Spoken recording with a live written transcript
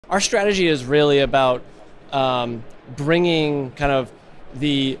Our strategy is really about bringing kind of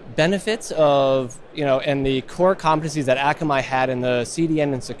the benefits of, and the core competencies that Akamai had in the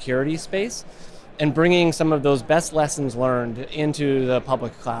CDN and security space, and bringing some of those best lessons learned into the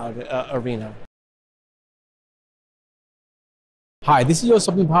public cloud arena. Hi, this is your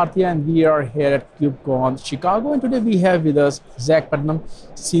Sapni Bhartia, and we are here at KubeCon Chicago. And today we have with us Zak Putnam,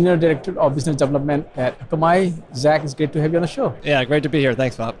 Senior Director of Business Development at Akamai. Zak, it's great to have you on the show. Yeah, great to be here.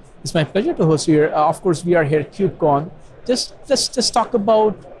 Thanks, Bob. It's my pleasure to host you here. Of course, we are here at KubeCon. Just talk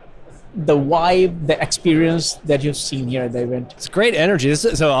about the vibe, the experience that you've seen here at the event. It's great energy.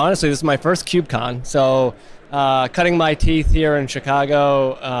 So honestly, this is my first KubeCon. So cutting my teeth here in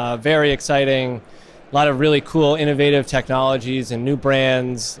Chicago, very exciting. A lot of really cool, innovative technologies and new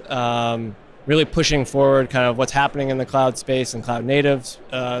brands, really pushing forward kind of what's happening in the cloud space and cloud natives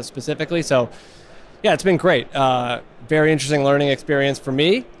specifically. So yeah, it's been great. Very interesting learning experience for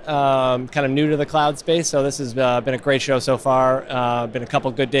me, kind of new to the cloud space. So this has been a great show so far. Been a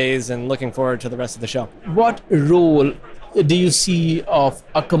couple good days and looking forward to the rest of the show. What role do you see of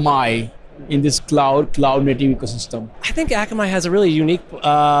Akamai in this cloud native ecosystem? I think Akamai has a really unique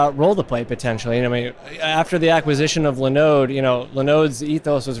role to play potentially. I mean, after the acquisition of Linode, Linode's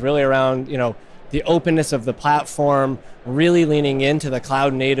ethos was really around, the openness of the platform, really leaning into the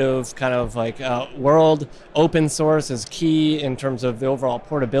cloud native kind of like world. Open source is key in terms of the overall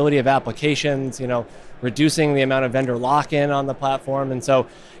portability of applications, reducing the amount of vendor lock-in on the platform. And so,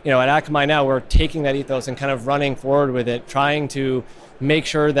 at Akamai now, we're taking that ethos and kind of running forward with it, trying to make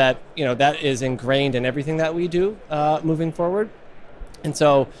sure that, that is ingrained in everything that we do moving forward. And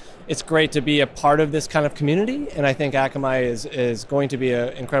so it's great to be a part of this kind of community. And I think Akamai is going to be an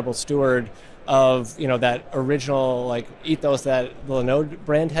incredible steward of that original ethos that the Linode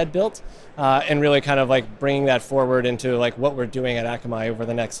brand had built, and really kind of bringing that forward into what we're doing at Akamai over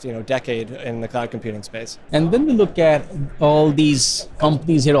the next decade in the cloud computing space. And then we look at all these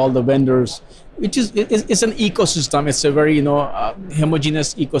companies here, all the vendors, which is it's an ecosystem. It's a very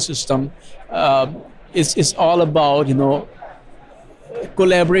homogeneous ecosystem. It's all about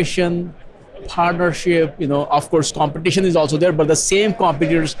collaboration, partnership. Of course, competition is also there, but the same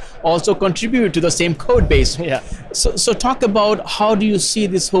competitors also contribute to the same code base. Yeah. So talk about how do you see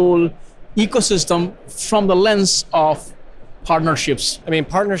this whole ecosystem from the lens of partnerships? I mean,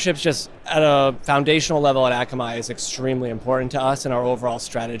 partnerships just at a foundational level at Akamai is extremely important to us in our overall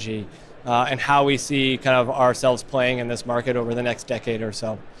strategy and how we see kind of ourselves playing in this market over the next decade or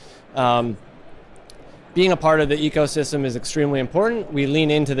so. Being a part of the ecosystem is extremely important. We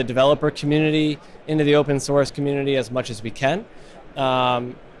lean into the developer community, into the open source community as much as we can.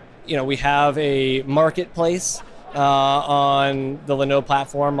 We have a marketplace on the Linode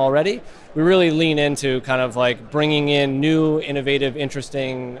platform already. We really lean into kind of bringing in new, innovative,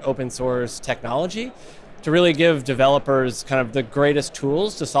 interesting open source technology to really give developers kind of the greatest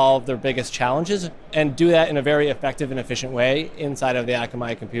tools to solve their biggest challenges and do that in a very effective and efficient way inside of the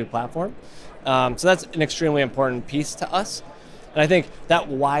Akamai Compute platform. So that's an extremely important piece to us. And I think that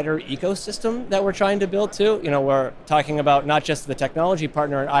wider ecosystem that we're trying to build too, we're talking about not just the technology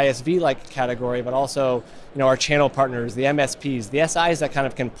partner and ISV-like category, but also, our channel partners, the MSPs, the SIs that kind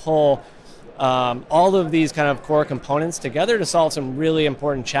of can pull all of these kind of core components together to solve some really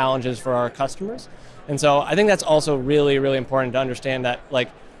important challenges for our customers. And so I think that's also really, really important to understand that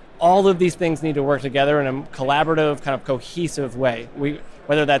all of these things need to work together in a collaborative, kind of cohesive way.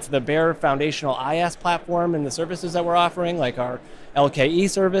 Whether that's the bare foundational IaaS platform and the services that we're offering, like our LKE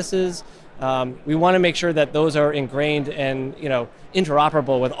services, we want to make sure that those are ingrained and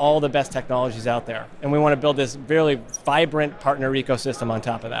interoperable with all the best technologies out there. And we want to build this very vibrant partner ecosystem on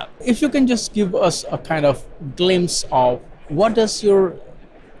top of that. If you can just give us a kind of glimpse of what does your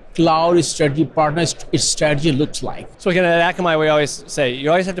cloud strategy, partner strategy looks like? So again, at Akamai, we always say, you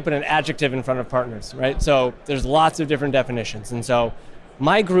always have to put an adjective in front of partners, right? So there's lots of different definitions. And so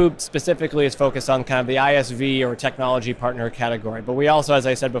my group specifically is focused on kind of the ISV or technology partner category. But we also, as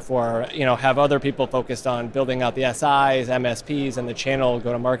I said before, have other people focused on building out the SIs, MSPs, and the channel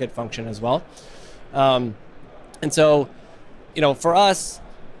go-to-market function as well. And so, for us,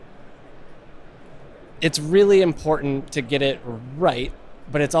 it's really important to get it right.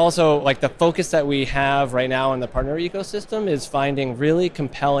 But it's also the focus that we have right now in the partner ecosystem is finding really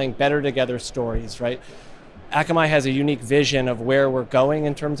compelling, better together stories, right? Akamai has a unique vision of where we're going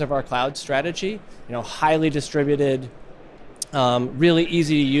in terms of our cloud strategy, highly distributed, really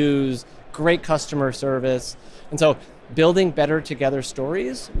easy to use, great customer service. And so building better together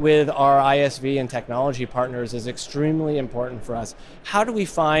stories with our ISV and technology partners is extremely important for us. How do we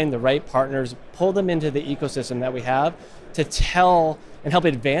find the right partners, pull them into the ecosystem that we have to tell and help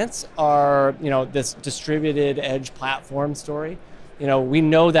advance our, this distributed edge platform story. We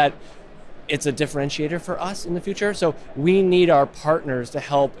know that it's a differentiator for us in the future, so we need our partners to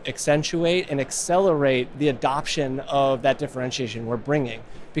help accentuate and accelerate the adoption of that differentiation we're bringing,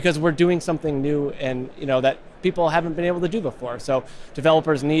 because we're doing something new and that people haven't been able to do before. So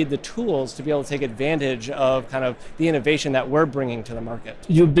developers need the tools to be able to take advantage of kind of the innovation that we're bringing to the market.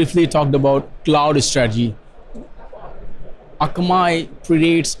 You briefly talked about cloud strategy. Akamai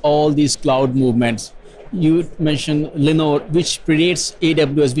predates all these cloud movements. You mentioned Linode, which predates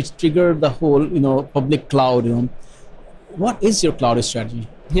AWS, which triggered the whole, public cloud. What is your cloud strategy?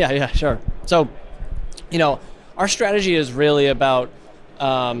 Yeah, sure. So, our strategy is really about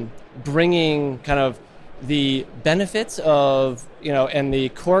bringing kind of the benefits of, and the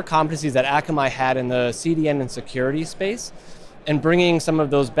core competencies that Akamai had in the CDN and security space, and bringing some of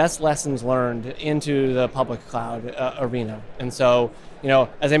those best lessons learned into the public cloud arena. And so,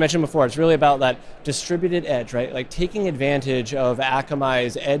 as I mentioned before, it's really about that distributed edge, right? Like taking advantage of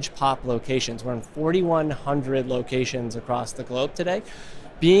Akamai's edge pop locations. We're in 4,100 locations across the globe today.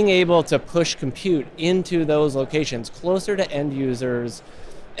 Being able to push compute into those locations closer to end users,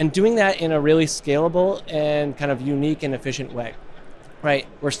 and doing that in a really scalable and kind of unique and efficient way, right?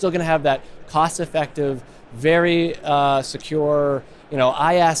 We're still going to have that cost-effective, very secure,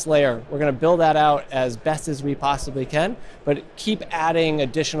 IaaS layer. We're going to build that out as best as we possibly can, but keep adding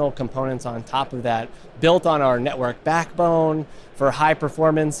additional components on top of that, built on our network backbone for high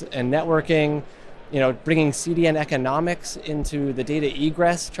performance and networking. Bringing CDN economics into the data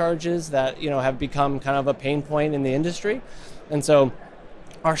egress charges that have become kind of a pain point in the industry, and so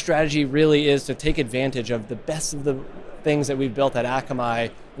our strategy really is to take advantage of the best of the things that we've built at Akamai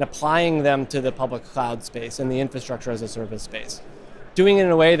and applying them to the public cloud space and the infrastructure as a service space. Doing it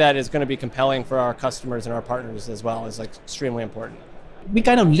in a way that is going to be compelling for our customers and our partners as well is extremely important. We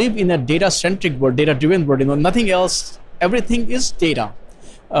kind of live in a data-centric world, data-driven world. Nothing else, everything is data.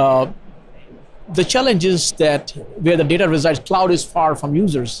 The challenge is that where the data resides, cloud is far from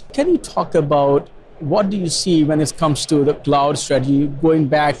users. Can you talk about what do you see when it comes to the cloud strategy, going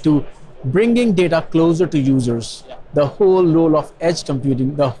back to bringing data closer to users, the whole role of edge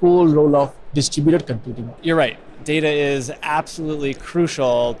computing, the whole role of distributed computing? You're right. Data is absolutely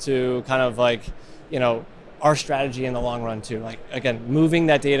crucial to kind of our strategy in the long run too. Again, moving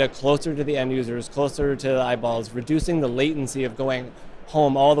that data closer to the end users, closer to the eyeballs, reducing the latency of going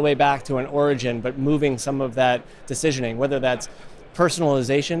home all the way back to an origin, but moving some of that decisioning, whether that's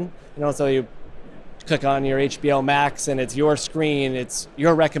personalization, so you click on your HBO Max and it's your screen, it's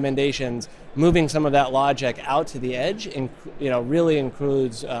your recommendations, moving some of that logic out to the edge, really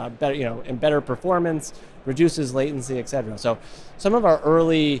includes better performance, reduces latency, etc. So some of our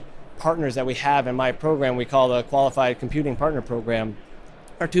early partners that we have in my program, we call the Qualified Computing Partner Program,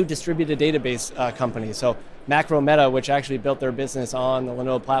 are two distributed database companies. So Macro-Meta, which actually built their business on the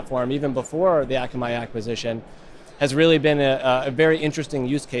Linode platform even before the Akamai acquisition, has really been a very interesting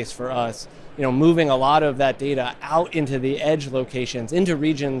use case for us. Moving a lot of that data out into the edge locations, into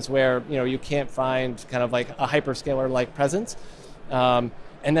regions where you can't find kind of like a hyperscaler-like presence. And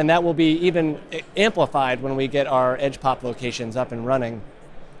then that will be even amplified when we get our edge pop locations up and running.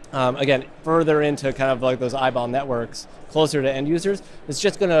 Again, further into kind of like those eyeball networks, closer to end users. It's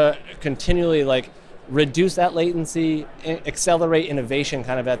just going to continually reduce that latency, accelerate innovation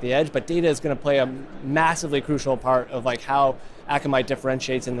kind of at the edge, but data is going to play a massively crucial part of how Akamai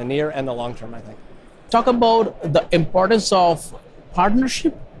differentiates in the near and the long term, I think. Talk about the importance of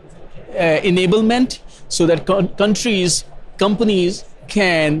partnership, enablement, so that countries, companies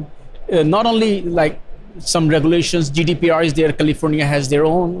can not only some regulations, GDPR is there, California has their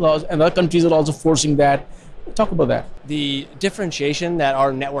own laws, and other countries are also forcing that. Talk about that. The differentiation that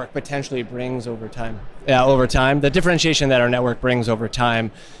our network potentially brings over time. The differentiation that our network brings over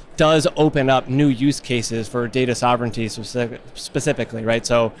time does open up new use cases for data sovereignty specifically, right?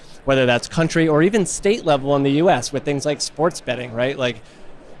 So whether that's country or even state level in the US with things like sports betting, right?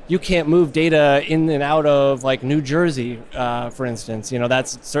 You can't move data in and out of New Jersey, for instance.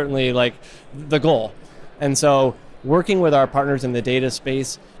 That's certainly the goal. And so working with our partners in the data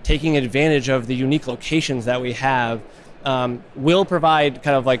space, taking advantage of the unique locations that we have, will provide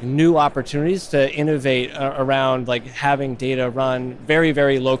kind of new opportunities to innovate around having data run very,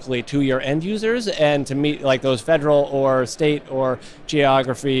 very locally to your end users and to meet those federal or state or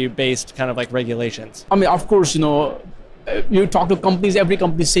geography-based kind of regulations. I mean, of course, you talk to companies, every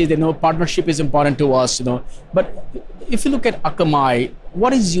company says partnership is important to us, But if you look at Akamai,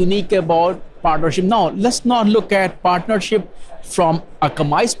 what is unique about partnership? Now, let's not look at partnership from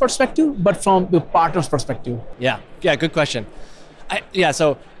Akamai's perspective, but from the partner's perspective. Yeah, good question. Yeah,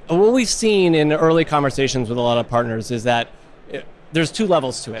 so what we've seen in early conversations with a lot of partners is that there's two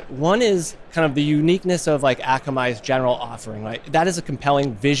levels to it. One is kind of the uniqueness of like Akamai's general offering, right? That is a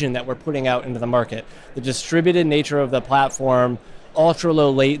compelling vision that we're putting out into the market. The distributed nature of the platform, ultra low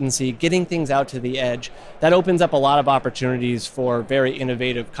latency, getting things out to the edge, that opens up a lot of opportunities for very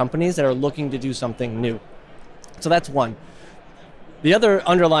innovative companies that are looking to do something new. So that's one. The other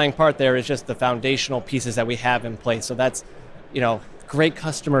underlying part there is just the foundational pieces that we have in place. So that's, great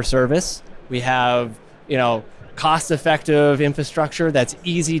customer service. We have, cost-effective infrastructure that's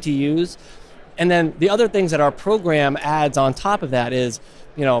easy to use. And then the other things that our program adds on top of that is,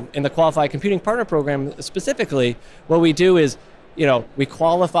 in the Qualified Computing Partner Program specifically, what we do is, we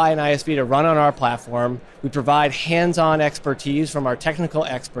qualify an ISV to run on our platform. We provide hands-on expertise from our technical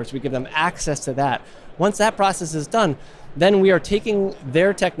experts. We give them access to that. Once that process is done, then we are taking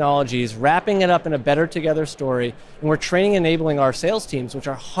their technologies, wrapping it up in a better together story, and we're training and enabling our sales teams, which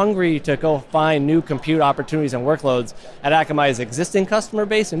are hungry to go find new compute opportunities and workloads at Akamai's existing customer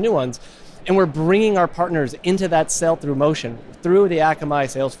base and new ones. And we're bringing our partners into that sell-through motion through the Akamai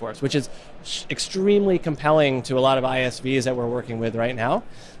sales force, which is extremely compelling to a lot of ISVs that we're working with right now.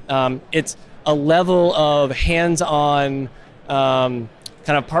 It's a level of hands-on kind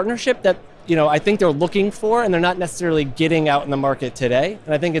of partnership that I think they're looking for, and they're not necessarily getting out in the market today.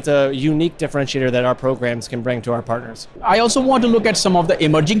 And I think it's a unique differentiator that our programs can bring to our partners. I also want to look at some of the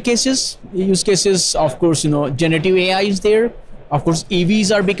emerging use cases. Of course, generative AI is there. Of course,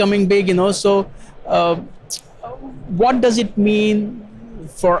 EVs are becoming big, So what does it mean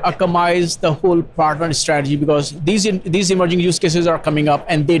for Akamai's the whole partner strategy? Because these emerging use cases are coming up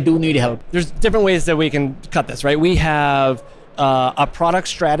and they do need help. There's different ways that we can cut this, right? We have a product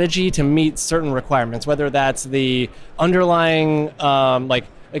strategy to meet certain requirements, whether that's the underlying like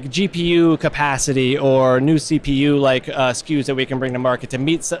GPU capacity or new CPU SKUs that we can bring to market to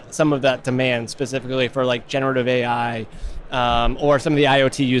meet some of that demand, specifically for like generative AI or some of the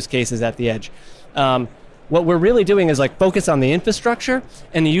IoT use cases at the edge. What we're really doing is focus on the infrastructure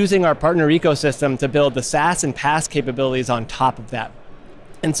and using our partner ecosystem to build the SaaS and PaaS capabilities on top of that.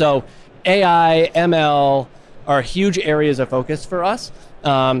 And so AI, ML, are huge areas of focus for us.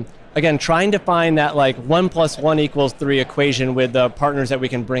 Again, trying to find that 1 + 1 = 3 equation with the partners that we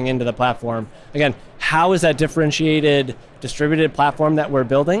can bring into the platform. Again, how is that differentiated, distributed platform that we're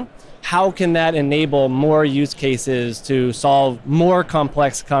building? How can that enable more use cases to solve more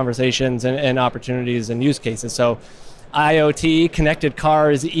complex conversations and opportunities and use cases? So IoT, connected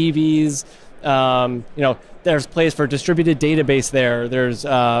cars, EVs, there's place for distributed database there. There's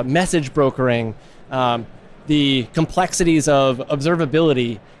message brokering. The complexities of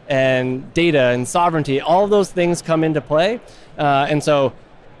observability and data and sovereignty, all of those things come into play. And so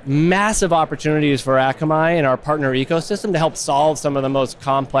massive opportunities for Akamai and our partner ecosystem to help solve some of the most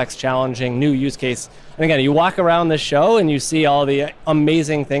complex, challenging new use case. And again, you walk around this show and you see all the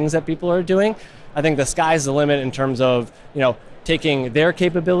amazing things that people are doing. I think the sky's the limit in terms of, taking their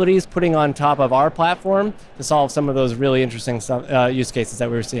capabilities, putting on top of our platform to solve some of those really interesting use cases that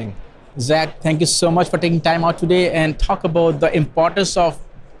we're seeing. Zach, thank you so much for taking time out today and talk about the importance of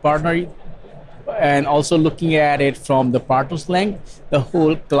partner and also looking at it from the partner's lens, the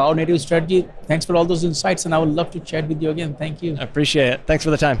whole cloud native strategy. Thanks for all those insights, and I would love to chat with you again. Thank you. I appreciate it. Thanks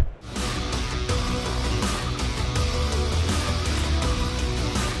for the time.